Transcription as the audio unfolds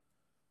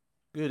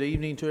Good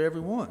evening to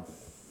everyone.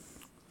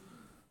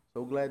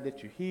 So glad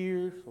that you're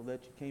here, so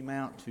that you came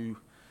out to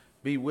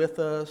be with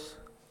us.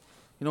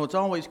 You know, it's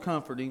always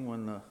comforting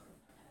when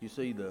you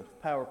see the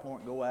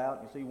PowerPoint go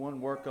out, you see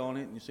one work on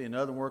it, and you see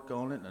another work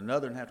on it, and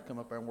another and have to come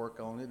up there and work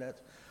on it.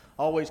 That's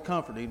always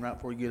comforting right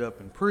before you get up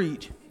and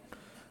preach.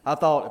 I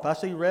thought, if I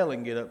see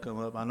Relling get up, come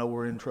up, I know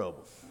we're in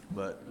trouble.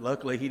 But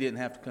luckily, he didn't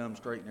have to come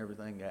straighten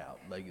everything out.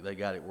 They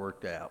got it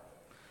worked out.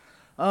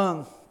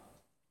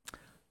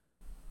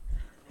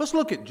 Let's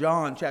look at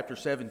John chapter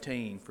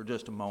 17 for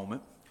just a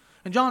moment.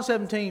 In John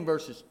 17,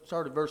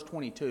 start at verse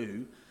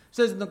 22, it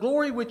says, "In the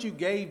glory which you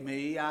gave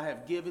me, I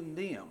have given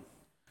them,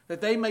 that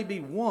they may be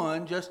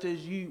one just as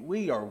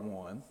we are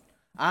one.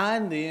 I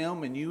and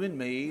them, and you and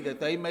me,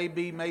 that they may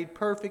be made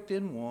perfect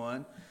in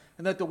one,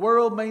 and that the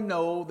world may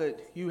know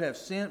that you have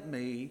sent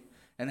me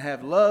and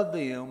have loved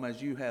them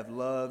as you have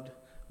loved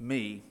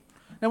me."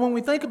 Now, when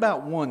we think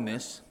about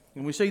oneness,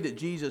 and we see that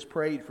Jesus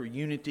prayed for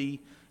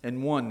unity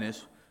and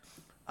oneness,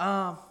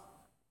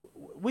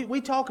 we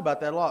talk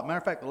about that a lot. Matter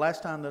of fact, the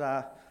last time that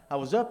I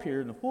was up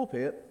here in the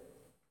pulpit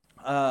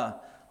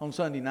on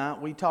Sunday night,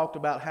 we talked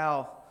about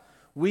how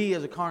we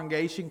as a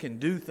congregation can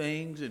do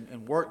things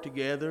and work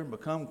together and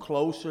become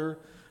closer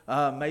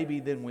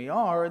maybe than we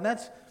are. And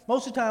that's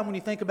most of the time when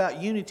you think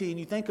about unity and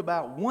you think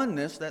about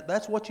oneness,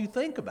 that's what you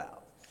think about.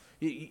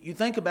 You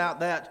think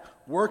about that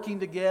working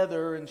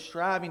together and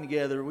striving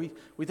together. We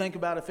think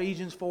about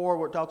Ephesians 4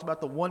 where it talks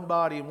about the one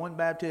body and one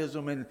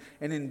baptism and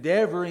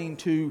endeavoring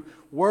to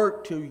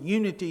work to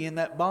unity in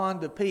that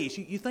bond of peace.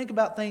 You think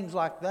about things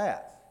like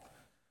that.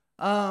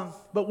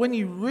 But when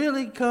you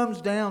really comes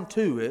down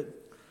to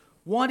it,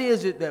 what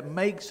is it that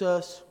makes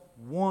us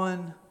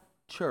one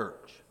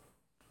church?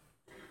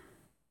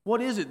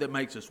 What is it that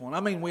makes us one? I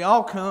mean, we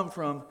all come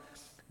from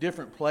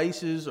different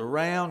places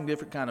around,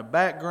 different kind of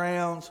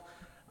backgrounds.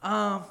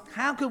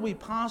 How could we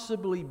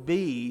possibly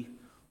be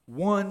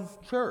one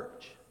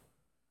church?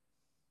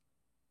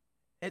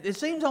 It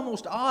seems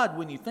almost odd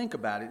when you think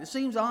about it. It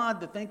seems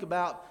odd to think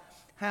about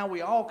how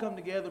we all come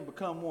together and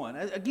become one.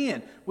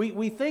 Again,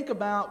 we think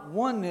about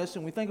oneness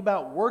and we think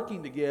about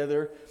working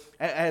together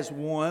as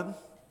one,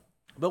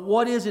 but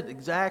what is it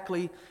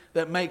exactly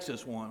that makes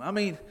us one? I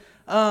mean,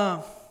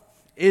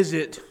 is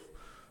it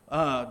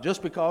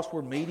just because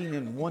we're meeting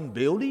in one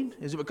building?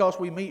 Is it because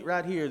we meet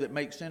right here that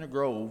makes Center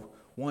Grove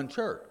one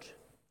church?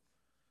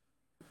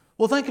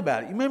 Well, think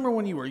about it. You remember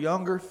when you were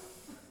younger?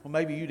 Well,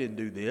 maybe you didn't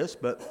do this,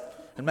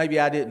 and maybe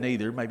I didn't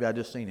either. Maybe I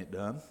just seen it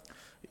done.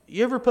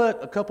 You ever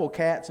put a couple of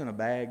cats in a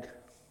bag?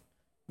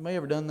 You may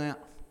ever done that?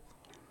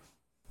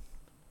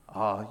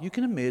 You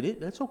can admit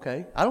it. That's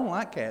okay. I don't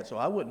like cats, so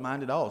I wouldn't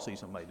mind at all to see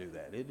somebody do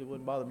that. It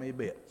wouldn't bother me a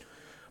bit.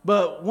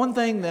 But one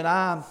thing that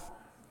I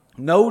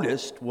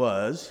noticed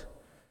was,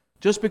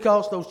 just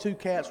because those two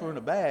cats were in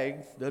a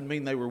bag doesn't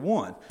mean they were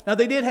one. Now,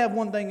 they did have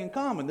one thing in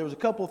common. There was a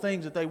couple of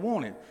things that they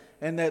wanted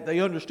and that they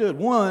understood.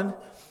 One,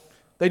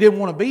 they didn't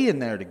want to be in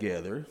there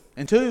together.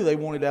 And two, they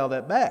wanted out of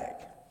that bag.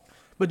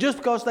 But just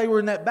because they were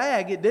in that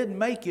bag, it didn't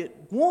make it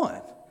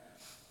one.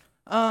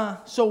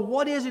 So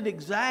what is it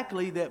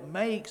exactly that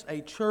makes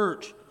a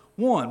church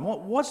one?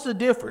 What's the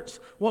difference?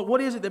 What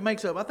is it that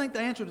makes up? I think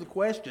the answer to the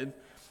question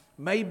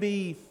may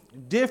be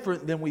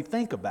different than we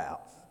think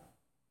about.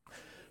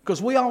 Because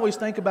we always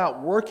think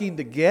about working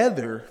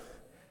together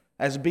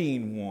as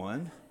being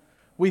one.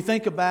 We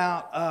think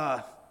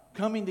about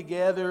coming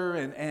together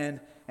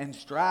and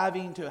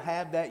striving to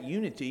have that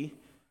unity.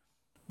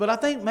 But I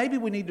think maybe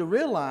we need to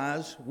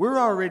realize we're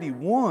already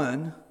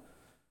one.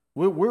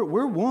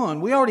 We're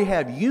one. We already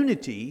have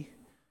unity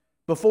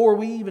before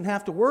we even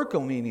have to work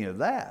on any of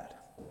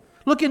that.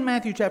 Look in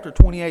Matthew chapter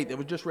 28 that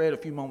was just read a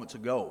few moments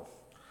ago.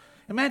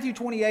 In Matthew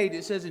 28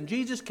 it says, "And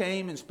Jesus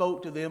came and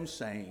spoke to them,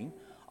 saying,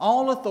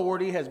 All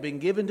authority has been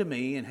given to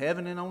me in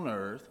heaven and on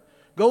earth.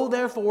 Go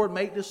therefore and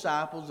make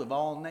disciples of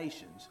all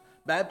nations,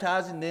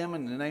 baptizing them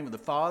in the name of the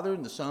Father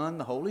and the Son and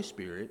the Holy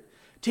Spirit,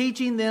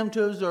 teaching them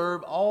to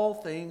observe all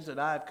things that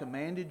I have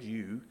commanded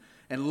you.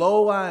 And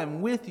lo, I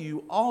am with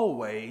you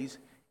always,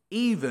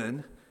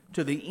 even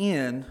to the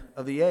end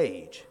of the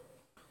age."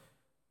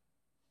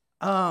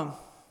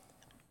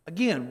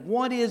 Again,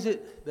 what is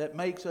it that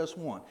makes us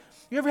one?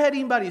 You ever had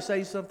anybody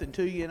say something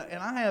to you? And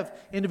I have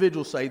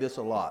individuals say this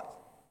a lot.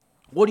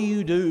 What do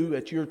you do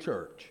at your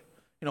church?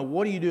 You know,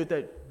 what do you do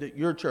at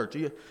your church?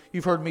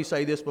 You've heard me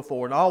say this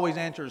before, and I always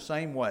answer the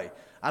same way.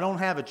 I don't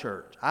have a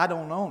church. I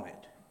don't own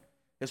it.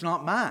 It's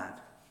not mine.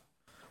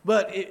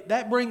 But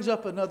that brings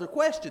up another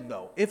question,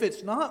 though. If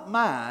it's not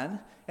mine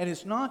and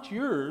it's not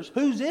yours,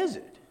 whose is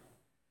it?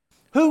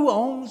 Who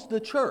owns the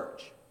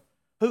church?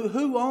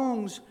 Who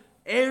owns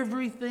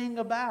everything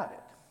about it?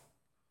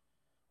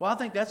 Well, I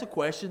think that's a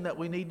question that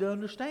we need to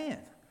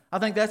understand. I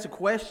think that's a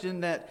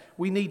question that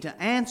we need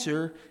to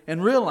answer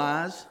and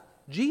realize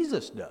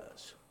Jesus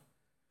does.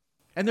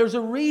 And there's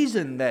a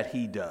reason that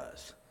He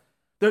does.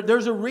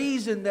 There's a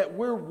reason that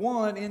we're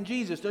one in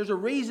Jesus. There's a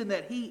reason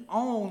that He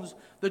owns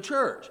the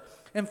church.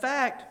 In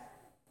fact,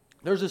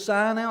 there's a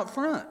sign out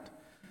front.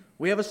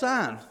 We have a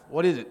sign.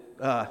 What is it?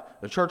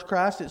 The Church of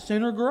Christ at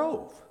Center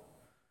Grove.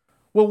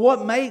 Well,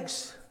 what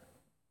makes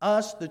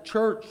us the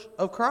church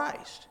of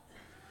Christ?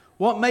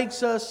 What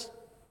makes us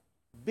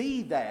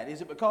be that?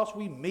 Is it because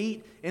we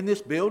meet in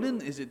this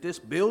building? Is it this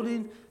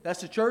building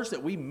that's the church,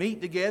 that we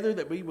meet together,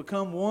 that we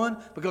become one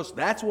because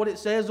that's what it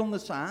says on the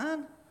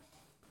sign?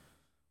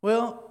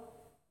 Well,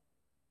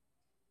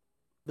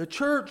 the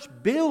church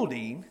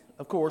building,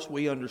 of course,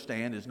 we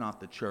understand is not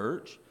the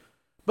church,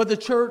 but the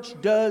church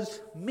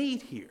does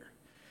meet here.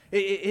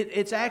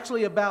 It's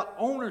actually about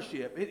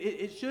ownership.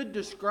 It should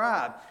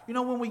describe. You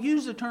know, when we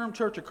use the term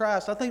Church of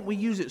Christ, I think we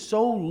use it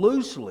so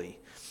loosely.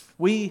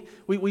 We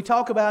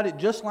talk about it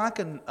just like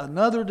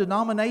another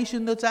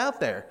denomination that's out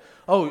there.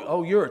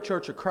 Oh, you're a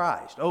Church of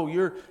Christ. Oh,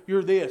 you're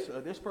this.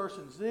 This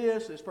person's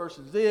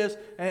this,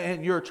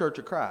 and you're a Church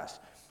of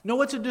Christ.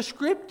 No, it's a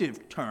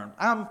descriptive term.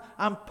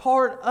 I'm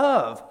part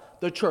of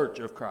the Church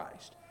of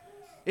Christ.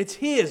 It's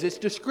His. It's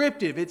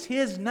descriptive. It's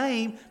His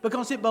name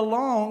because it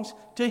belongs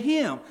to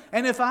Him.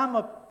 And if I'm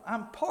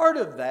part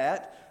of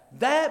that,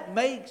 that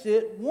makes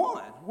it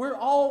one. We're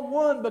all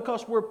one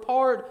because we're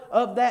part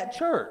of that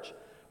church.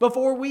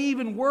 Before we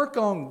even work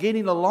on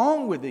getting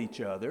along with each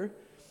other,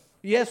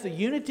 yes, the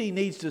unity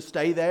needs to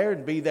stay there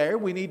and be there.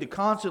 We need to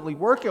constantly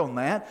work on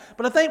that.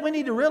 But I think we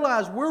need to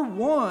realize we're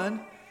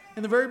one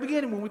in the very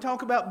beginning when we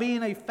talk about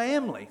being a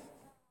family.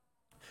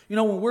 You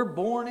know, when we're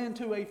born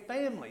into a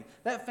family,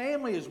 that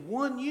family is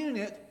one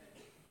unit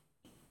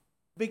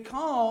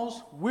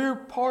because we're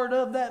part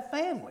of that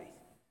family.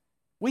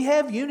 We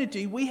have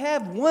unity, we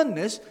have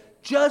oneness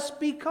just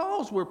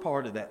because we're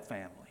part of that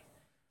family.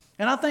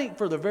 And I think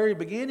for the very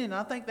beginning,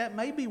 I think that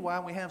may be why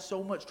we have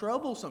so much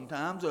trouble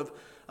sometimes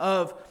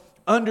of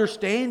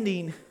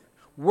understanding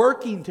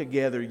working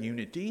together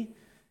unity,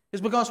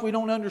 is because we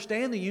don't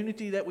understand the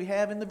unity that we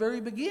have in the very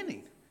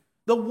beginning.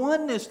 The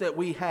oneness that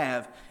we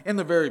have in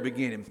the very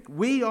beginning.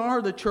 We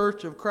are the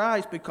church of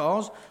Christ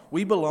because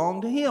we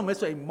belong to Him.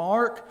 It's a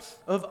mark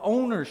of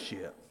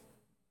ownership.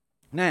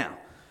 Now,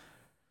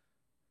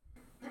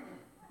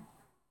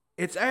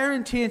 it's our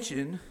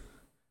intention,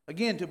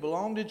 again, to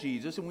belong to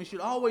Jesus, and we should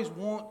always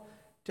want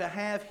to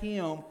have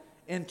Him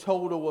in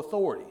total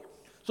authority.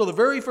 So the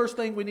very first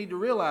thing we need to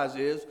realize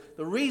is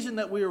the reason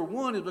that we are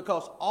one is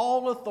because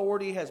all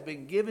authority has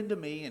been given to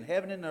me in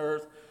heaven and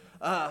earth.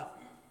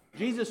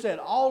 Jesus said,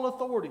 all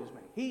authority is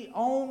mine. He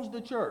owns the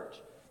church.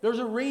 There's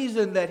a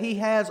reason that He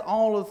has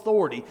all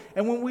authority.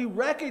 And when we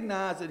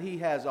recognize that He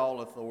has all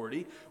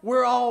authority,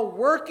 we're all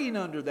working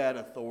under that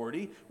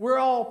authority. We're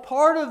all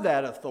part of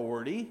that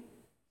authority.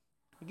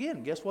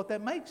 Again, guess what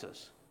that makes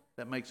us?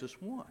 That makes us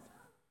one.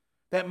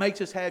 That makes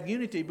us have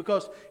unity,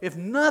 because if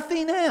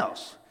nothing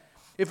else,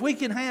 if we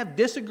can have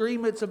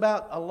disagreements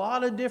about a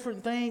lot of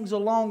different things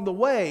along the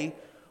way,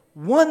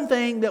 one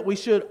thing that we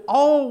should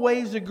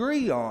always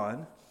agree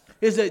on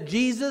is that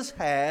Jesus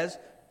has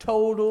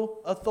total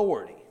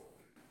authority.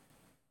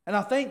 And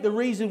I think the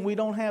reason we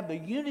don't have the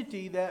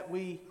unity that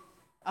we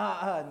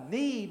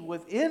need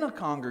within a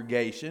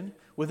congregation,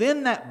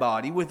 within that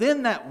body,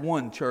 within that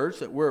one church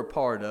that we're a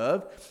part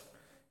of,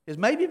 is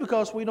maybe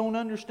because we don't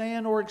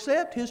understand or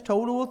accept His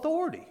total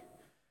authority.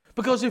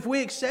 Because if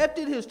we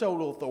accepted His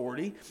total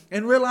authority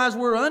and realized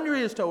we're under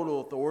His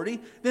total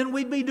authority, then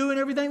we'd be doing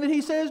everything that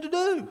He says to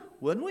do,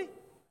 wouldn't we?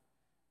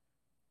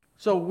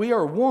 So we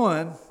are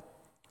one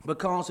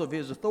because of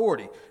His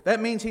authority.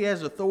 That means He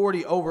has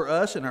authority over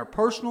us in our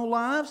personal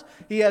lives.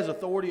 He has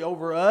authority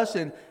over us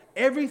in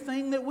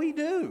everything that we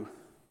do.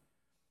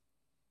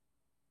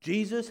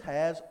 Jesus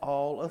has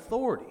all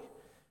authority.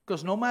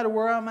 Because no matter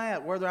where I'm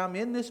at, whether I'm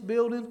in this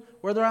building,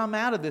 whether I'm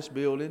out of this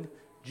building,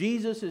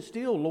 Jesus is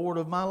still Lord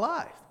of my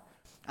life.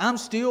 I'm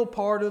still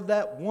part of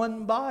that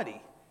one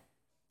body.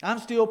 I'm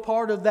still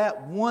part of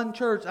that one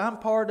church. I'm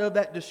part of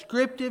that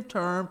descriptive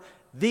term,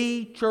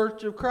 the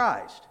Church of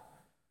Christ.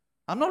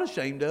 I'm not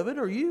ashamed of it,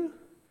 are you?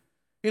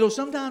 You know,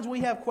 sometimes we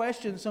have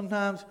questions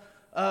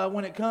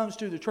when it comes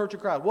to the Church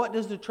of Christ. What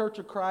does the Church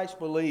of Christ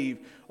believe?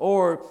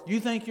 Or you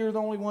think you're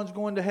the only ones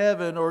going to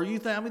heaven? Or you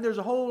think, there's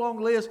a whole long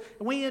list.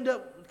 And we end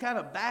up kind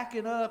of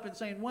backing up and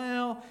saying,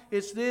 well,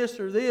 it's this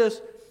or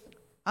this.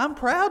 I'm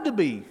proud to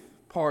be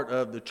part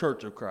of the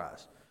Church of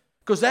Christ,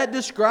 because that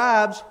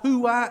describes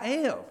who I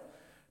am.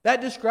 That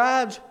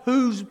describes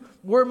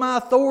where my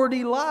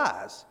authority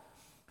lies.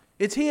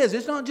 It's His.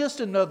 It's not just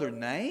another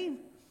name.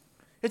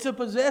 It's a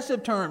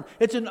possessive term.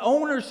 It's an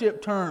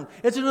ownership term.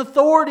 It's an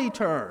authority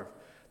term.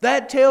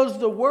 That tells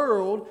the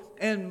world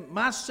and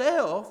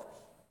myself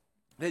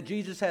that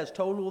Jesus has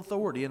total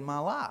authority in my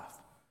life.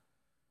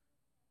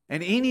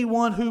 And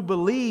anyone who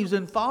believes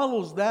and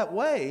follows that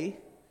way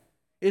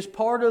is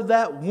part of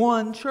that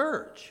one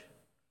church.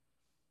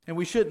 And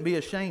we shouldn't be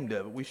ashamed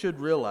of it. We should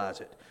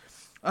realize it.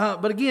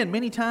 But again,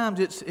 many times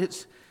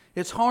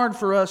it's hard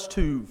for us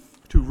to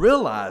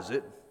realize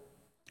it,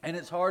 and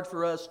it's hard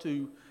for us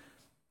to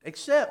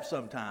accept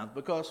sometimes,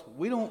 because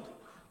we don't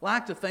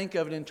like to think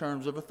of it in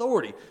terms of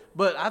authority.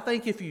 But I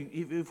think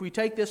if we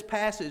take this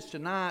passage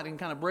tonight and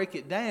kind of break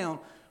it down,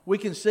 we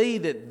can see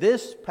that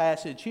this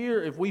passage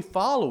here, if we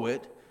follow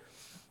it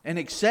and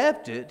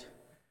accept it,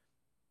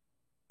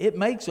 it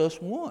makes us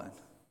one.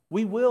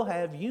 We will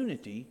have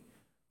unity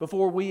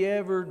before we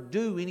ever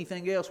do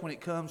anything else when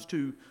it comes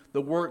to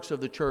the works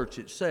of the church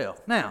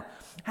itself. Now,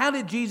 how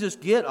did Jesus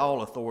get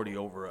all authority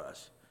over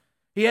us?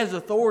 He has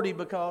authority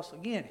because,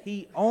 again,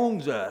 He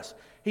owns us.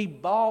 He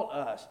bought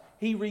us.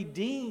 He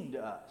redeemed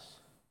us.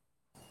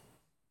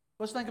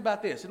 Let's think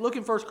about this. Look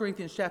in 1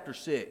 Corinthians chapter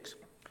 6. It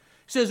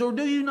says, "Or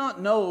do you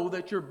not know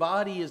that your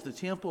body is the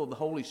temple of the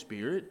Holy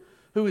Spirit,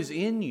 who is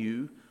in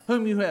you,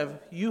 whom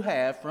you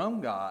have from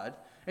God,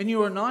 and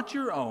you are not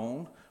your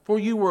own, for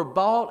you were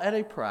bought at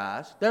a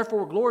price.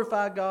 Therefore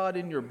glorify God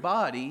in your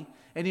body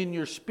and in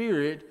your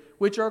spirit,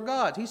 which are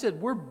God's." He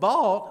said, we're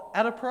bought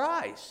at a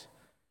price.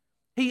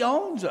 He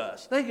owns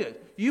us. Think of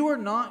it. You are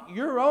not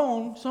your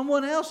own.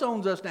 Someone else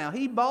owns us now.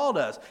 He bought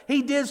us.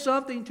 He did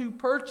something to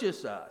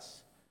purchase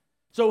us.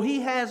 So He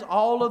has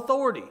all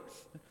authority.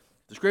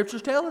 The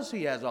Scriptures tell us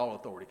He has all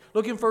authority.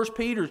 Look in 1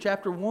 Peter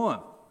chapter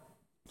 1,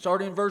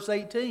 starting in verse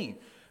 18.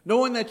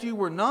 "Knowing that you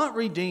were not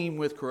redeemed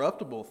with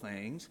corruptible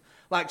things,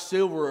 like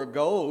silver or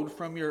gold,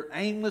 from your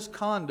aimless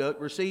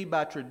conduct received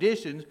by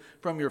traditions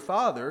from your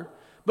father,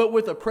 but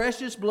with the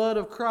precious blood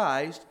of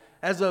Christ,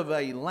 as of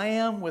a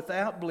lamb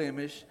without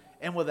blemish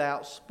and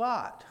without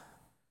spot."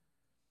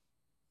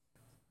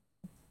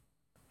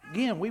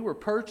 Again, we were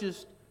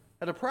purchased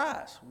at a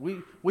price.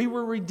 We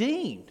were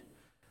redeemed.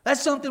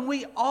 That's something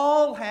we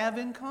all have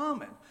in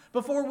common.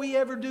 Before we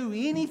ever do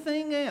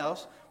anything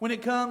else, when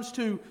it comes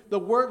to the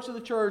works of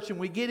the church and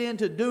we get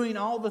into doing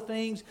all the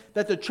things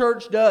that the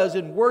church does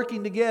and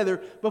working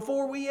together,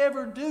 before we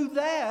ever do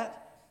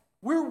that,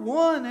 we're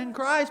one in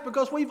Christ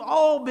because we've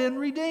all been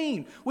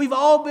redeemed. We've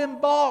all been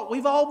bought.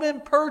 We've all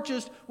been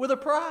purchased with a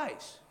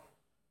price.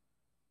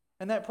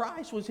 And that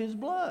price was His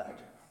blood.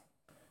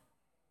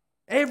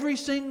 Every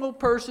single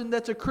person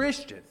that's a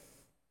Christian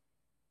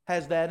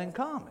has that in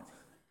common.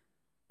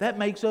 That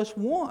makes us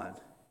one.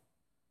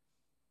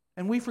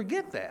 And we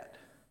forget that.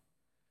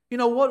 You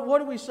know, what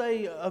do we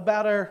say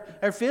about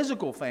our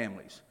physical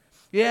families?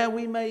 Yeah,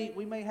 we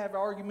may have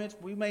arguments,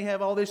 we may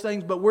have all these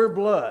things, but we're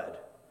blood.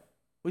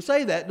 We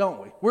say that,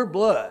 don't we? We're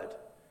blood.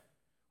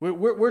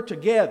 We're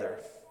together.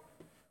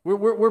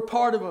 We're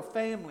part of a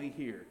family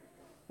here.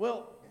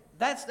 Well,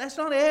 that's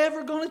not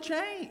ever going to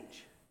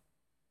change.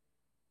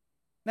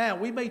 Now,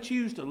 we may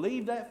choose to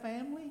leave that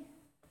family.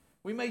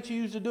 We may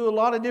choose to do a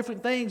lot of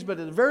different things, but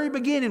at the very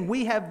beginning,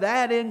 we have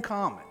that in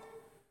common.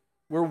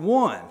 We're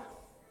one.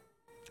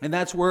 And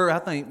that's where I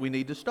think we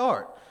need to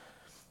start.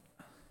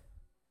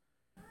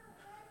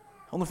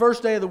 On the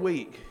first day of the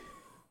week,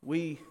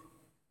 we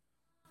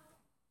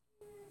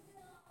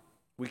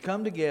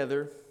come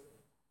together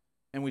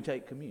and we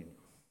take communion.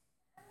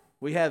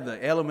 We have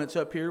the elements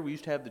up here. We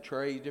used to have the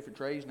trays, different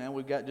trays. Now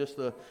we've got just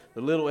the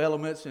little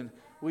elements. And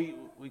we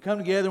come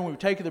together and we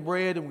take of the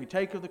bread and we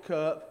take of the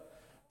cup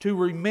to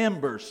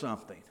remember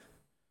something.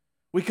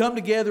 We come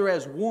together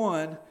as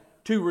one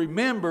to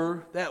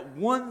remember that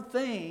one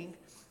thing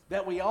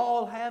that we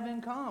all have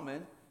in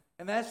common,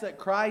 and that's that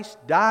Christ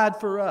died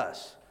for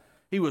us.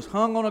 He was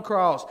hung on a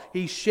cross.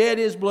 He shed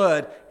His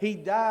blood. He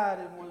died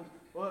and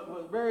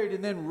was buried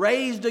and then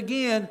raised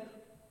again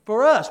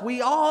for us.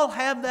 We all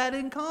have that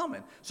in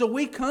common. So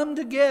we come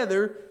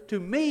together to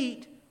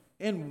meet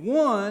in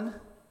one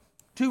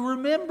to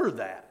remember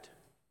that.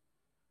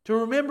 To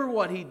remember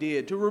what He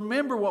did. To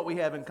remember what we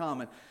have in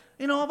common.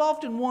 You know, I've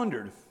often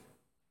wondered,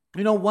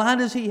 why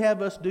does He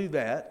have us do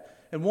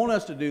that and want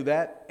us to do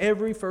that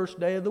every first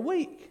day of the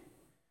week?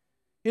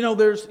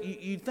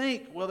 You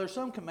think, well, there's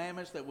some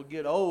commandments that would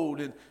get old.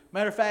 And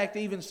matter of fact,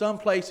 even some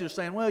places are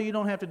saying, well, you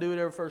don't have to do it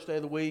every first day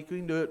of the week. You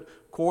can do it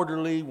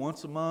quarterly,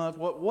 once a month,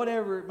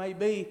 whatever it may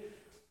be.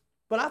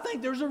 But I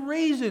think there's a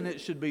reason it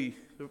should be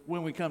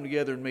when we come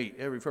together and meet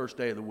every first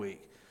day of the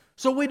week.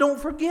 So we don't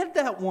forget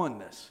that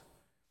oneness.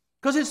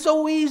 Because it's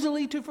so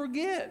easily to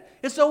forget.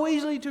 It's so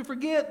easily to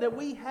forget that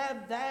we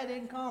have that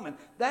in common.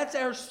 That's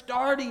our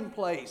starting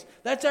place.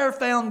 That's our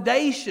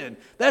foundation.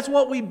 That's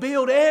what we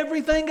build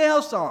everything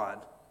else on.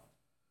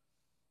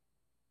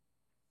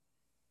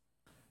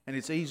 And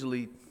it's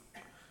easily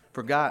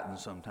forgotten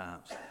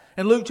sometimes.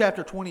 In Luke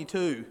chapter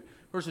 22,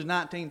 verses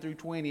 19 through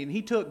 20, "And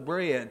He took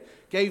bread,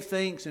 gave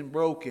thanks and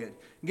broke it,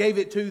 gave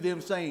it to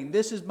them, saying,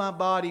 'This is my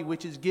body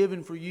which is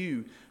given for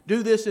you.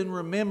 Do this in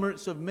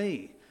remembrance of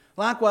me.'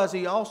 Likewise,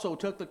 He also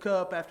took the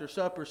cup after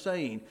supper,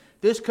 saying,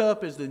 'This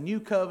cup is the new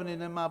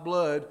covenant in my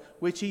blood,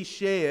 which He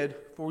shed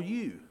for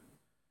you.'"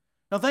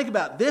 Now think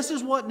about it. This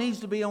is what needs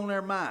to be on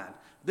our mind.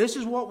 This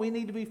is what we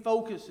need to be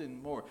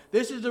focusing more.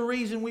 This is the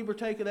reason we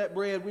partake of that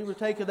bread, we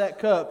partake of that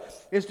cup,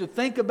 is to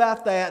think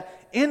about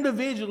that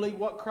individually,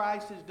 what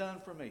Christ has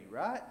done for me,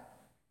 right?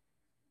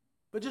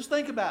 But just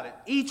think about it.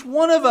 Each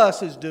one of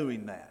us is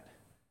doing that.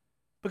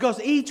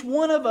 Because each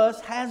one of us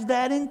has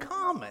that in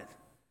common.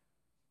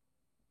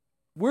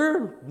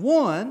 We're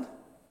one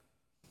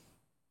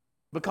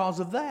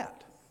because of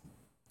that.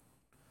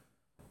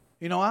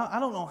 I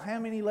don't know how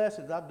many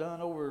lessons I've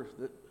done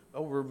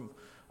over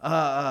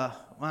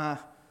my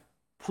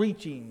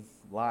preaching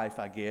life,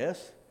 I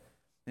guess,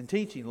 and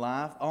teaching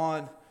life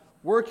on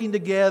working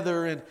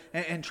together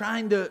and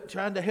trying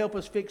to help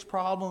us fix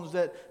problems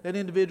that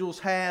individuals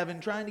have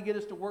and trying to get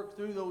us to work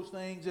through those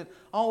things and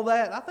all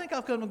that. I think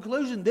I've come to the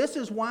conclusion this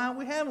is why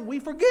we haven't. We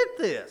forget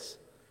this.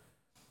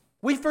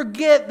 We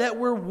forget that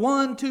we're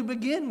one to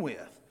begin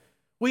with.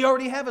 We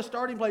already have a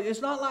starting place. It's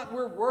not like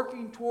we're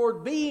working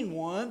toward being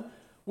one.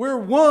 We're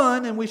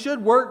one and we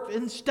should work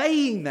in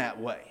staying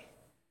that way.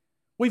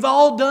 We've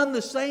all done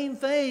the same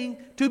thing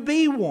to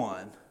be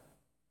one.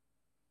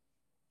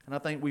 And I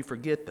think we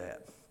forget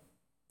that.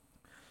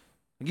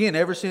 Again,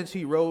 ever since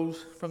He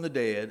rose from the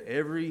dead,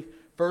 every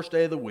first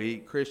day of the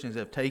week, Christians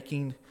have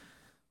taken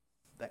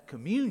that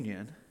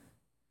communion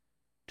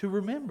to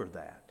remember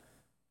that,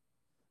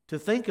 to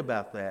think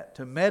about that,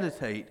 to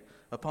meditate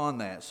upon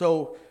that.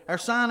 So our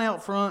sign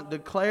out front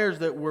declares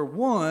that we're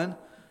one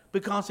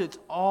because it's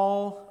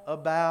all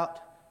about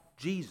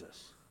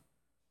Jesus.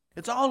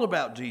 It's all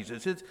about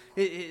Jesus.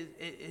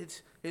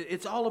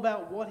 It's all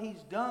about what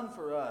He's done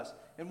for us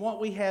and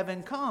what we have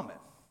in common.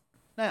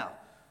 Now,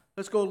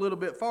 let's go a little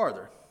bit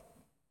farther.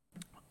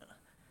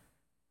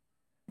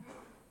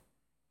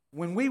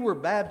 When we were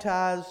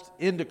baptized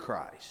into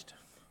Christ,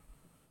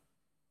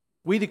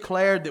 we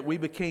declared that we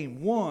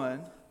became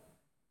one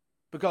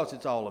because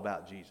it's all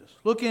about Jesus.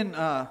 Look in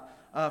 1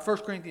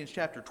 Corinthians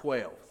chapter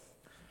 12.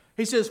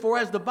 He says, "For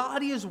as the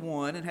body is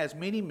one and has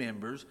many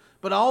members,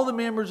 but all the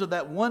members of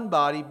that one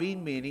body,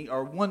 being many,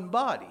 are one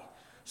body,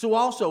 so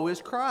also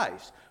is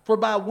Christ. For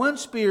by one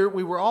Spirit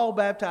we were all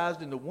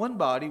baptized into one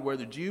body,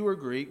 whether Jew or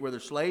Greek, whether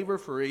slave or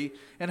free,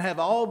 and have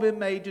all been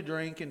made to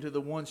drink into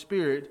the one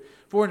Spirit.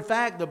 For in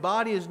fact the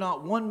body is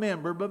not one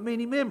member, but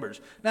many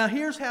members." Now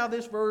here's how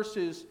this verse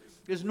is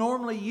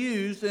normally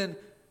used, and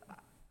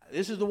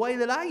this is the way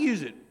that I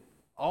use it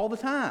all the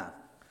time.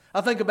 I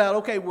think about,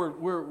 okay,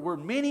 we're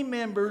many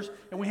members,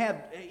 and we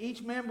have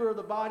each member of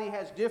the body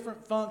has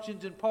different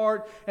functions and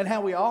parts, and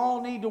how we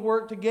all need to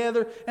work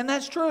together. And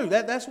that's true.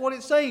 That's what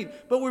it's saying.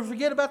 But we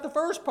forget about the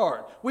first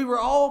part. We were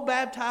all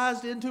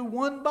baptized into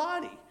one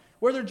body.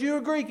 Whether Jew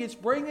or Greek, it's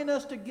bringing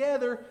us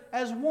together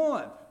as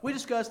one. We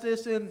discussed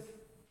this in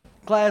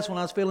class when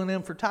I was filling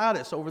in for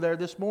Titus over there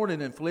this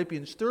morning in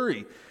Philippians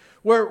 3.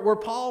 Where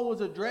Paul was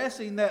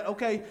addressing that,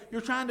 okay, you're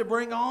trying to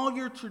bring all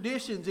your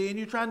traditions in,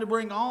 you're trying to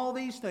bring all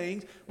these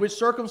things, which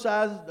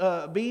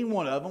circumcised being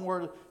one of them,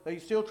 where they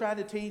still trying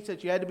to teach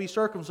that you had to be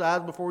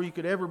circumcised before you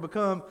could ever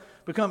become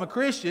a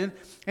Christian.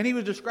 And he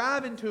was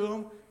describing to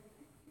them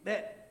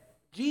that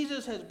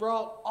Jesus has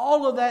brought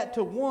all of that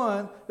to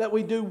one, that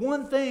we do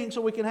one thing so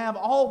we can have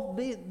all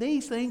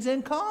these things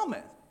in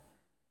common.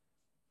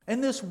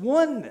 And this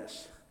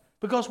oneness,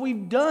 because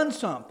we've done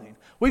something.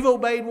 We've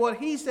obeyed what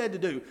He said to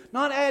do.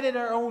 Not added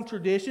our own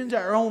traditions,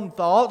 our own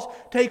thoughts.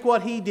 Take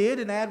what He did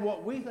and add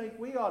what we think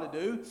we ought to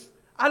do.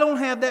 I don't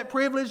have that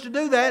privilege to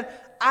do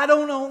that. I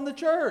don't own the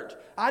church.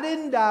 I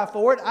didn't die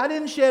for it. I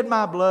didn't shed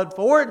my blood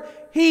for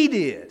it. He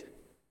did.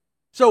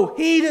 So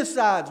He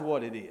decides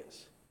what it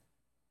is.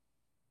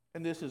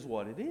 And this is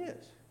what it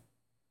is.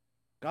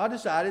 God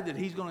decided that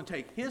He's going to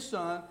take His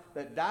Son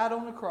that died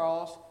on the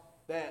cross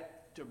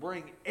to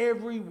bring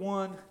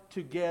everyone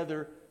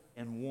together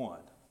in one.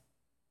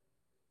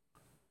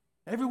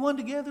 Everyone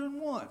together in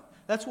one.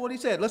 That's what He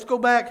said. Let's go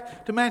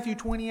back to Matthew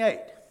 28.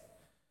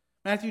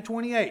 Matthew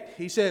 28,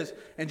 He says,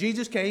 "And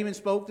Jesus came and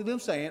spoke to them,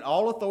 saying,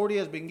 All authority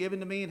has been given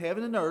to me in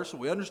heaven and earth." So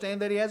we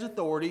understand that He has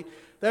authority.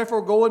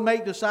 "Therefore go and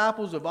make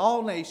disciples of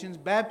all nations,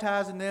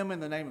 baptizing them in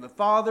the name of the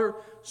Father,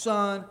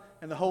 Son,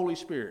 and the Holy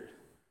Spirit."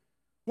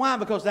 Why?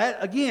 Because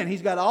that, again,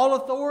 He's got all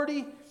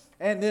authority.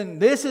 And then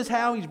this is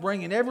how He's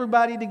bringing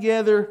everybody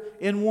together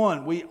in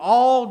one. We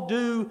all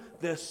do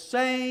the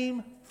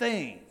same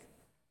thing.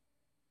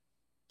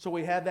 So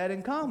we have that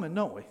in common,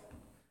 don't we?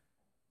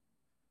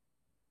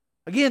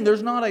 Again,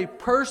 there's not a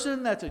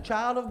person that's a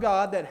child of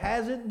God that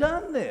hasn't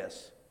done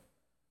this.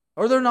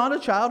 Or they're not a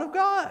child of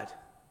God.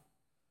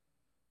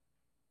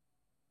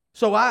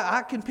 So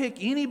I can pick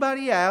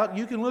anybody out.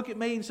 You can look at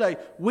me and say,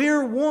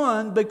 we're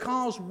one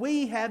because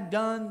we have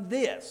done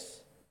this.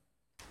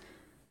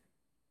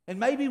 And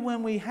maybe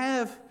when we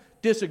have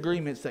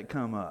disagreements that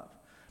come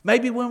up,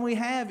 maybe when we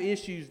have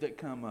issues that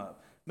come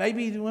up,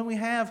 maybe when we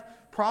have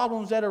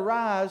problems that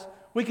arise,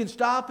 we can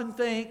stop and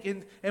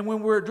think, and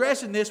when we're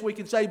addressing this, we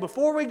can say,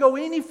 before we go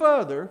any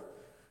further,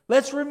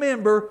 let's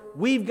remember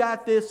we've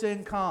got this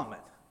in common.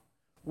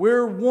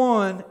 We're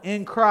one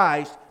in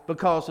Christ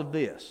because of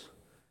this.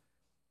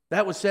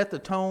 That would set the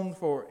tone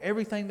for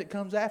everything that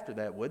comes after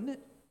that, wouldn't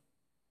it?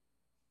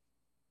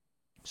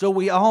 So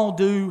we all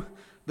do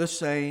the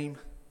same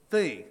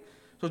thing.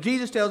 So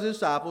Jesus tells His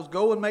disciples,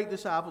 go and make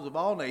disciples of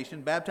all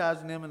nations,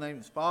 baptizing them in the name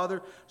of the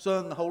Father, Son,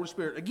 and the Holy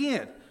Spirit.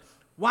 Again,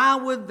 why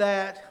would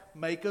that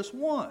make us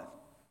one?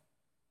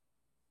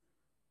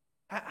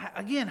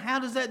 Again, how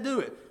does that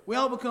do it? We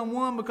all become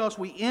one because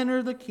we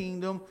enter the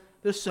kingdom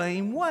the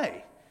same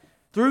way.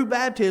 Through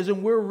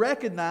baptism, we're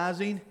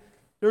recognizing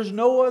there's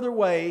no other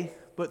way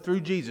but through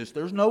Jesus.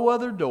 There's no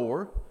other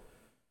door.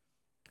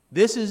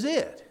 This is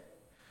it.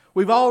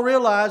 We've all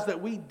realized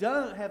that we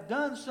have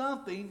done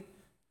something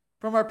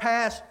from our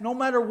past, no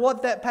matter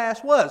what that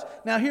past was.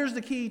 Now here's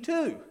the key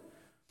too.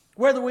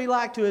 Whether we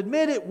like to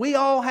admit it, we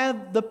all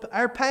have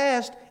our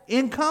past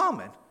in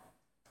common.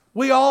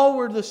 We all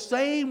were the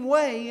same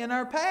way in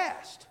our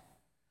past.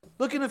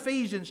 Look in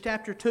Ephesians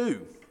chapter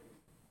 2.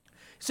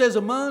 It says,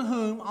 among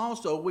whom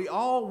also we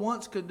all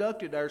once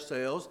conducted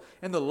ourselves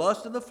in the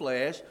lust of the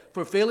flesh,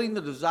 fulfilling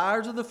the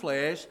desires of the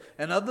flesh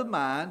and of the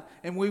mind,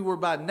 and we were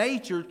by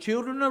nature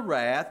children of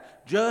wrath,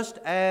 just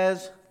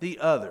as the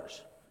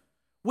others.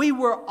 We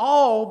were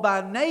all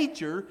by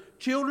nature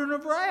children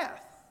of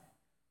wrath.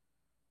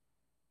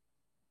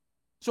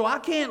 So I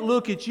can't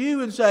look at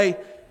you and say,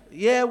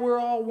 yeah, we're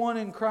all one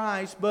in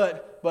Christ,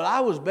 but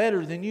I was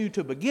better than you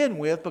to begin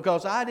with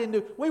because I didn't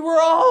do. We were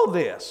all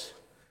this.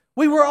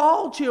 We were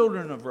all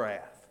children of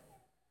wrath.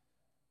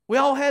 We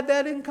all had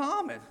that in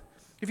common.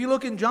 If you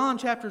look in John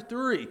chapter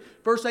 3,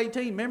 verse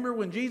 18, remember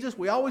when Jesus,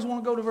 we always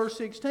want to go to verse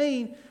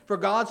 16, for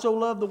God so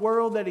loved the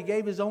world that He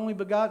gave His only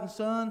begotten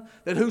Son,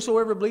 that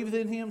whosoever believeth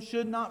in Him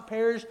should not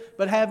perish,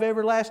 but have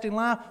everlasting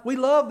life. We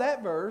love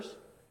that verse.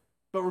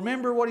 But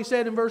remember what He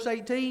said in verse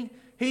 18?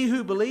 He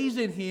who believes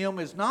in Him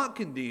is not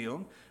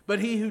condemned, but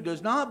he who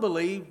does not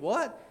believe,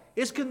 what?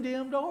 Is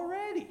condemned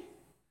already.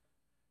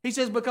 He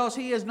says, because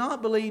he has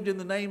not believed in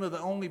the name of the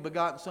only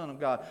begotten Son of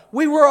God.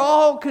 We were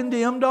all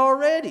condemned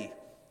already.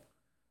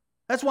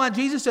 That's why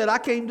Jesus said, I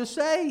came to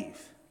save.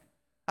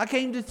 I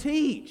came to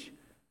teach.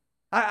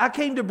 I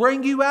came to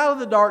bring you out of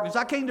the darkness.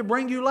 I came to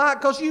bring you light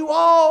because you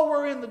all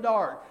were in the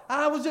dark.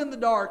 I was in the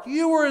dark.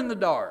 You were in the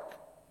dark.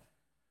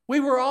 We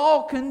were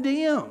all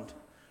condemned.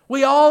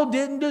 We all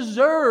didn't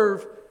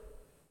deserve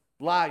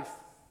life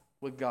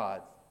with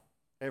God,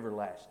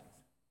 everlasting.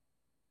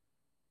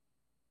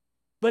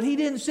 But He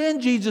didn't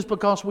send Jesus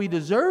because we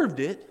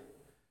deserved it.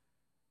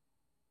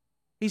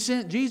 He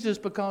sent Jesus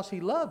because He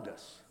loved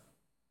us.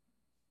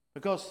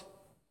 Because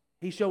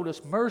He showed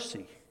us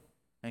mercy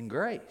and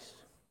grace.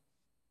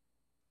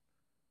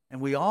 And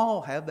we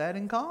all have that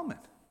in common.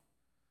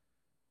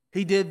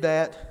 He did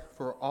that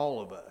for all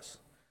of us.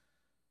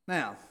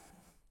 Now,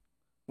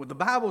 with the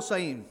Bible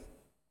saying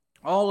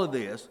all of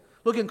this,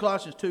 look in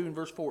Colossians 2 and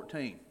verse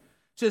 14. It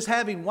says,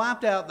 having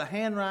wiped out the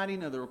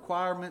handwriting of the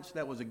requirements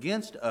that was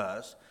against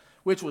us,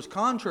 which was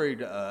contrary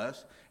to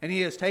us, and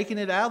He has taken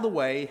it out of the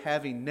way,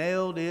 having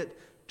nailed it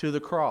to the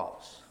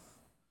cross.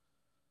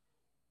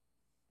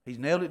 He's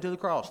nailed it to the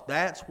cross.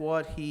 That's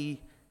what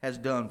He has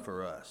done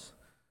for us.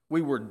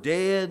 We were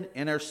dead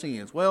in our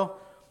sins. Well,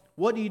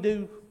 what do you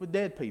do with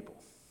dead people?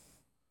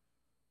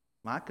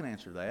 Mike can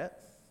answer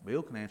that.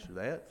 Bill can answer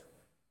that.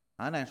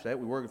 I can answer that.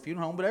 We work at a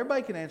funeral home, but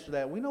everybody can answer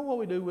that. We know what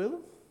we do with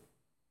them.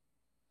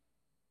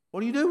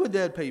 What do you do with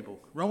dead people?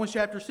 Romans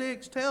chapter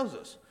 6 tells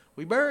us.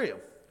 We bury them.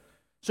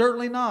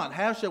 Certainly not.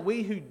 How shall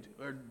we who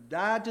are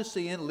died to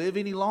sin live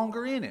any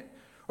longer in it?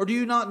 Or do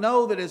you not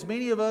know that as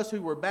many of us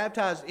who were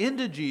baptized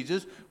into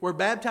Jesus were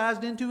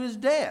baptized into His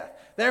death?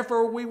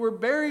 Therefore we were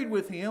buried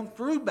with Him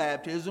through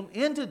baptism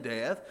into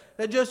death,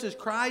 that just as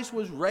Christ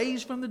was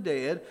raised from the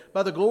dead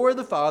by the glory of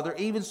the Father,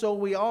 even so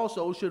we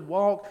also should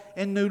walk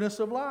in newness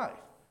of life.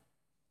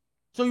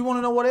 So you want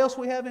to know what else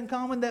we have in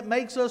common that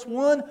makes us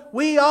one?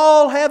 We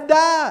all have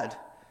died.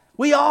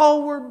 We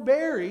all were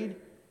buried,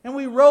 and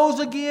we rose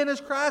again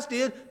as Christ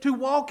did to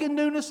walk in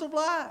newness of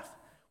life.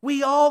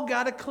 We all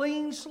got a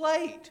clean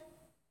slate.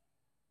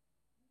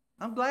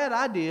 I'm glad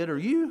I did, or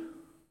you?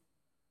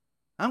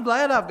 I'm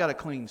glad I've got a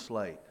clean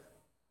slate.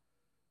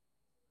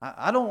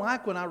 I don't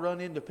like when I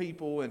run into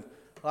people, and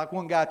like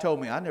one guy told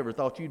me, I never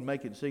thought you'd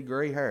make it to see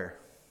gray hair.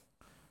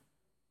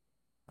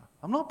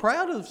 I'm not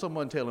proud of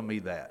someone telling me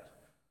that.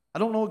 I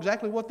don't know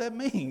exactly what that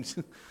means.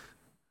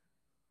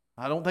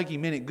 I don't think he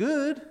meant it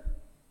good.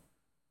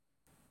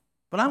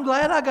 But I'm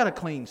glad I got a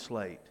clean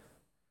slate.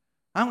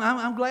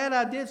 I'm glad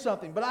I did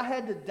something. But I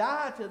had to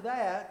die to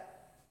that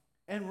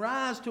and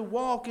rise to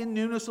walk in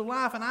newness of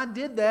life. And I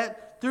did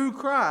that through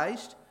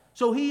Christ.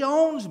 So He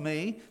owns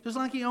me just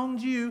like He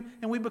owns you,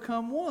 and we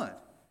become one.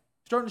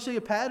 Starting to see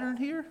a pattern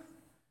here?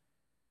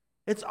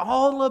 It's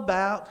all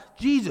about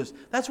Jesus.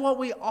 That's what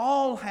we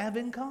all have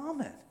in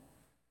common.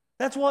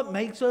 That's what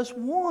makes us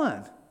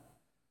one.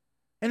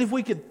 And if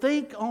we could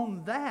think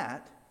on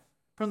that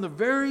from the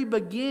very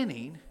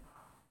beginning,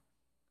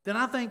 then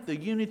I think the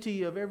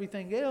unity of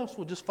everything else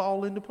will just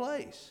fall into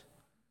place.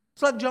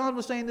 It's like John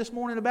was saying this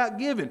morning about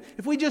giving.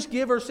 If we just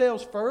give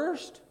ourselves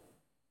first,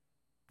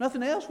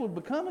 nothing else would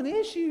become an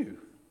issue.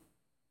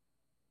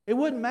 It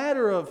wouldn't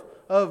matter of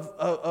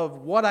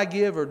what I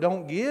give or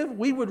don't give.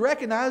 We would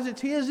recognize it's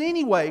His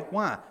anyway.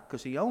 Why?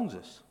 Because He owns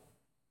us.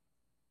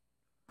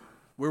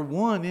 We're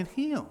one in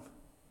Him.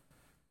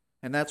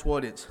 And that's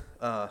what it's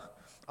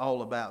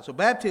all about. So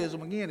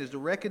baptism, again, is the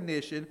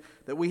recognition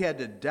that we had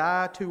to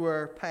die to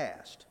our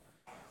past.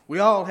 We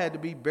all had to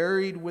be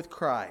buried with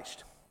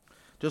Christ.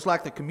 Just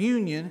like the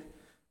communion,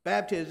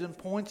 baptism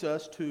points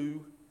us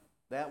to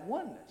that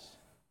oneness.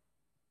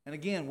 And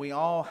again, we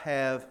all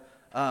have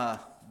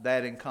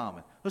that in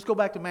common. Let's go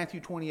back to Matthew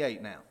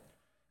 28 now.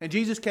 And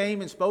Jesus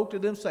came and spoke to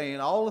them, saying,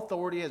 all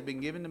authority has been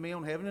given to me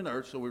on heaven and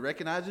earth. So we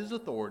recognize His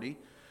authority.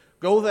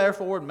 Go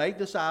therefore and make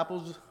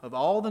disciples of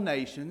all the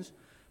nations,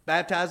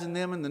 baptizing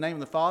them in the name of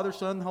the Father,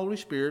 Son, and Holy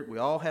Spirit. We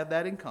all have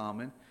that in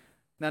common.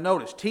 Now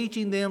notice,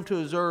 teaching them to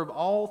observe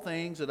all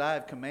things that I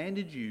have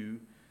commanded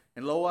you,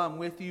 and lo, I'm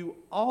with you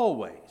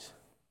always,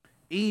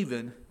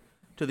 even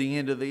to the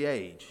end of the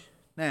age.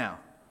 Now,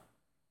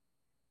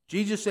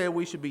 Jesus said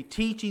we should be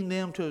teaching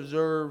them to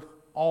observe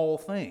all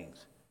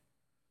things.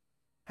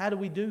 How do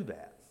we do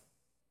that?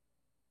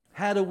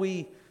 How do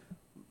we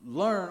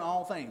learn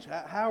all things?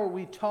 How are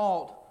we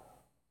taught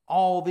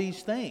all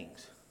these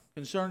things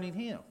concerning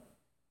Him?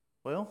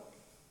 Well,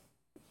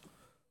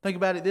 think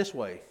about it this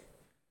way.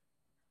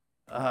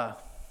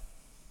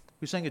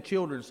 We sing a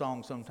children's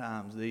song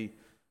sometimes, the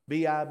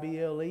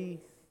Bible.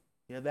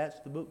 Yeah, that's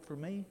the book for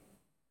me.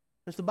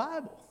 It's the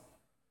Bible.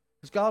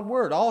 It's God's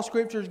Word. All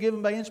Scripture is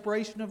given by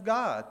inspiration of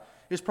God.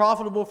 It's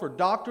profitable for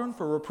doctrine,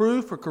 for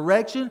reproof, for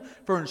correction,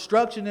 for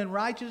instruction in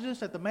righteousness,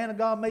 that the man of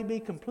God may be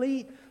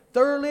complete,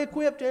 thoroughly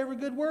equipped to every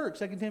good work.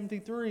 2 Timothy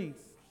 3,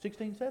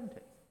 16, 17.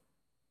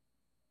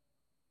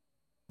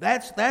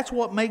 That's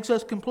what makes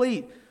us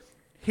complete.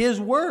 His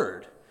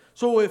Word.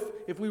 So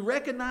if we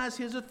recognize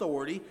His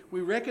authority,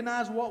 we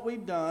recognize what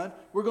we've done,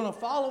 we're going to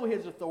follow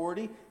His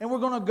authority, and we're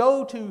going to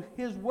go to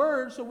His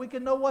Word so we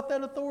can know what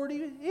that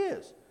authority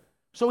is.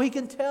 So He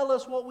can tell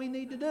us what we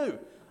need to do.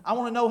 I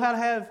want to know how to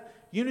have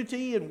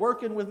unity and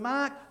working with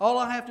Mike. All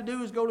I have to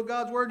do is go to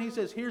God's Word, and He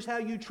says, here's how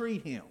you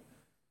treat him.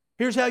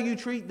 Here's how you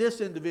treat this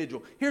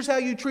individual. Here's how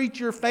you treat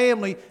your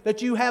family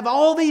that you have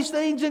all these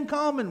things in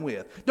common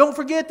with. Don't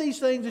forget these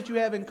things that you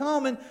have in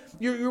common.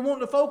 You're wanting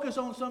to focus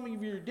on some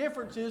of your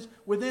differences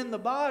within the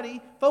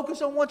body.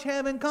 Focus on what you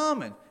have in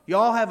common. You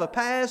all have a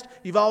past.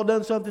 You've all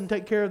done something to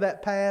take care of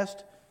that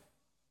past.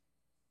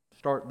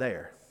 Start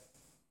there.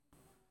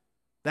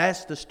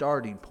 That's the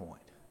starting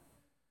point.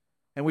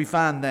 And we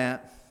find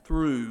that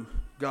through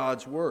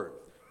God's Word,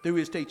 through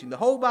His teaching. The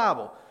whole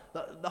Bible.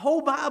 The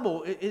whole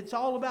Bible, it's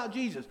all about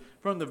Jesus.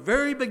 From the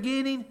very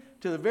beginning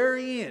to the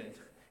very end.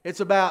 It's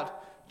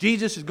about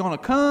Jesus is going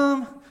to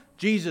come.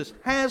 Jesus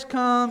has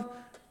come.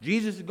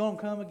 Jesus is going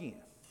to come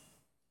again.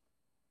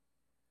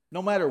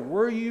 No matter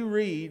where you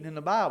read in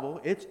the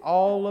Bible, it's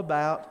all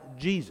about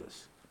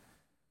Jesus.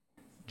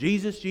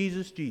 Jesus,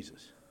 Jesus,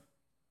 Jesus.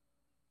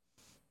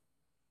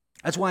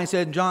 That's why He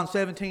said in John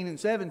 17 and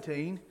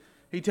 17,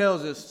 He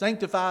tells us,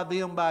 sanctify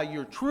them by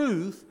your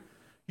truth.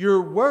 Your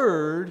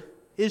word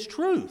is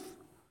truth.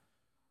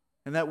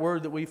 And that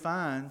word that we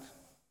find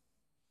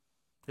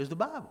is the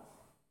Bible.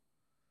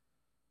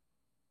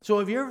 So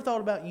have you ever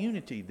thought about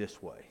unity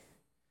this way?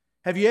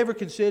 Have you ever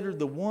considered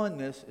the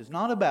oneness is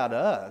not about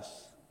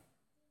us?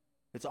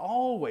 It's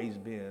always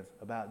been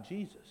about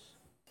Jesus.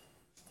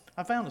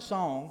 I found a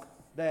song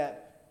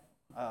that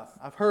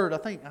I've heard. I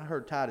think I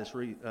heard Titus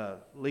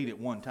lead it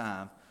one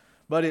time.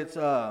 But it's,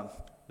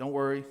 don't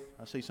worry,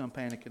 I see some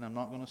panicking. I'm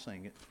not going to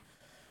sing it.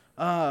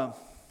 I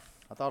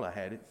thought I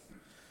had it.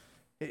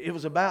 It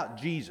was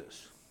about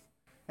Jesus.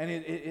 And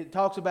it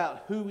talks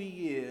about who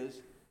He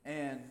is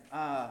and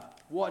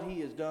what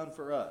He has done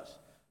for us.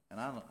 And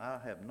I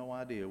have no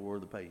idea where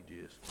the page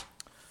is.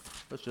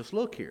 Let's just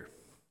look here.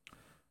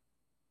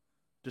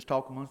 Just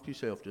talk amongst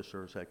yourself just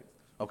for a second.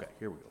 Okay,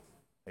 here we go.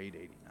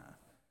 889.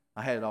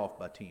 I had it off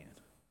by 10.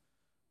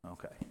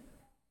 Okay. It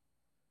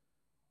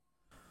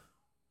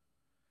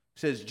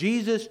says,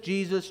 Jesus,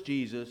 Jesus,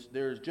 Jesus.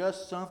 There's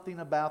just something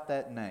about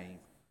that name.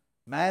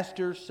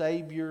 Master,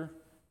 Savior,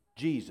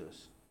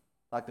 Jesus,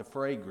 like the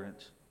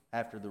fragrance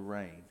after the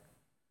rain.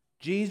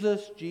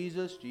 Jesus,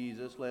 Jesus,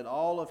 Jesus, let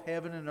all of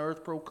heaven and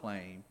earth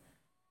proclaim.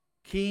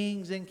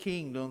 Kings and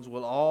kingdoms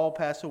will all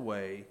pass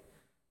away,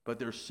 but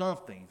there's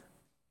something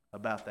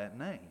about that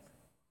name.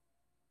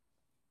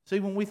 See,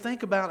 when we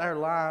think about our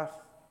life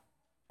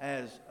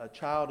as a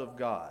child of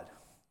God,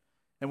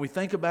 and we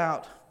think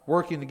about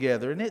working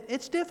together, and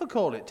it's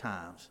difficult at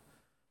times.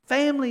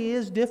 Family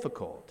is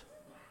difficult.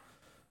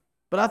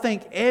 But I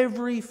think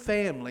every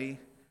family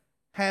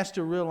has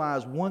to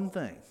realize one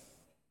thing.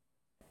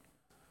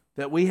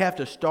 That we have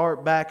to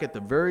start back at the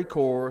very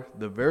core,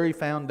 the very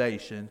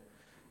foundation,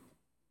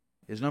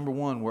 is number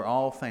one, we're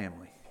all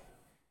family.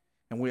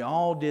 And we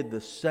all did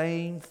the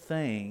same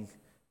thing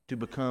to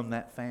become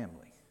that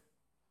family.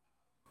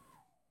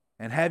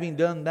 And having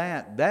done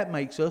that, that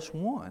makes us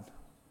one.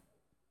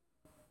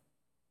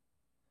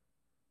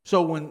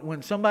 So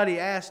when somebody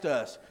asked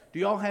us, do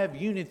y'all have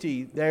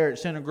unity there at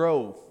Center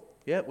Grove?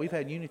 Yep, we've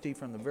had unity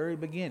from the very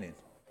beginning.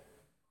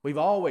 We've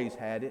always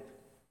had it,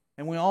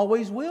 and we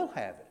always will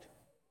have it.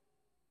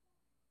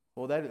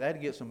 Well,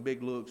 that'd get some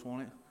big looks,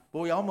 won't it?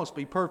 Boy, you almost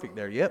be perfect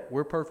there. Yep,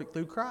 we're perfect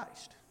through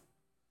Christ.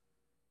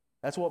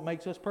 That's what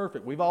makes us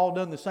perfect. We've all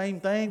done the same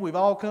thing. We've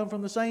all come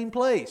from the same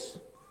place.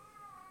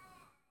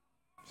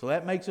 So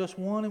that makes us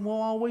one, and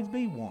we'll always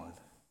be one.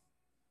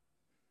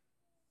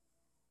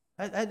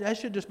 That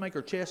should just make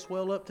our chest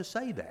swell up to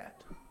say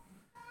that.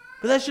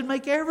 But that should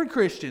make every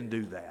Christian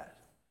do that.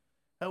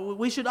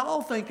 We should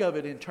all think of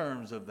it in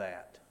terms of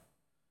that.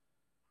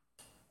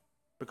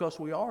 Because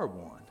we are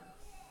one.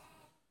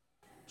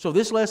 So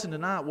this lesson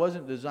tonight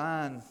wasn't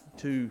designed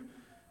to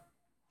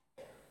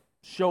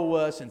show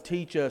us and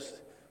teach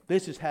us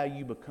this is how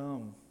you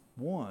become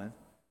one.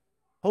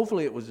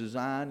 Hopefully it was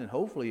designed and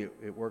hopefully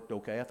it worked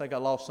okay. I think I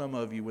lost some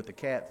of you with the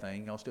cat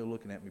thing. Y'all still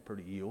looking at me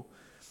pretty ill,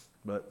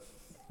 but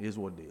it is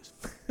what it is.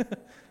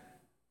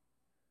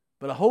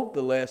 But I hope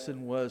the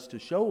lesson was to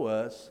show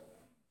us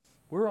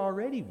we're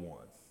already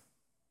one.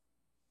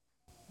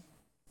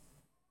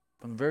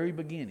 From the very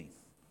beginning,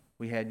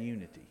 we had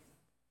unity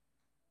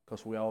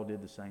because we all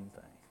did the same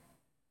thing.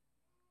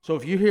 So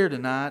if you're here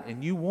tonight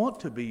and you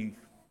want to be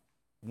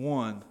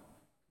one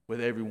with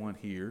everyone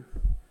here,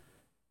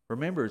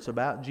 remember, it's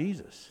about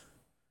Jesus.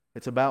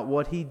 It's about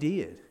what He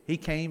did. He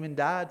came and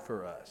died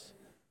for us.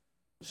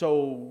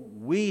 So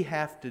we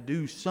have to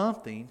do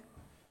something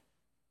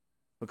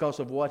because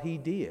of what He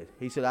did.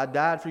 He said, I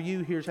died for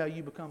you. Here's how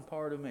you become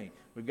part of me.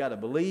 We've got to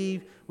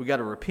believe. We've got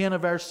to repent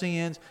of our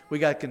sins.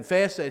 We've got to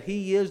confess that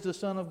He is the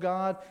Son of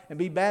God and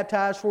be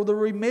baptized for the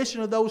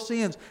remission of those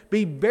sins.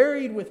 Be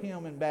buried with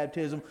Him in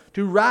baptism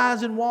to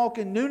rise and walk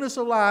in newness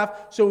of life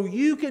so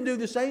you can do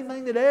the same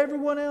thing that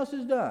everyone else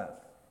has done.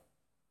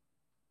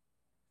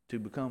 To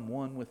become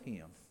one with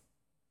Him.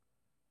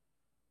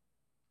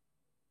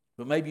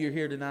 But maybe you're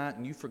here tonight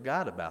and you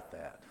forgot about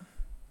that.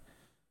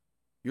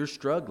 You're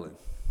struggling.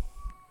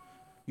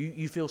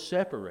 You feel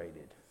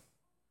separated.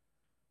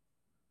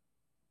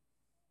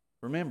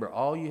 Remember,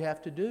 all you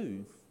have to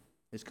do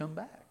is come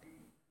back.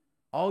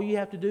 All you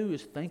have to do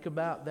is think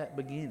about that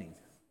beginning.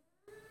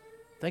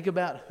 Think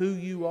about who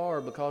you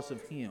are because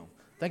of Him.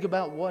 Think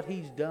about what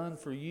He's done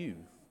for you.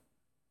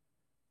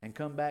 And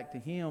come back to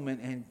Him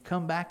and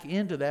come back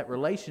into that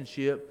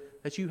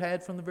relationship that you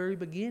had from the very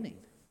beginning.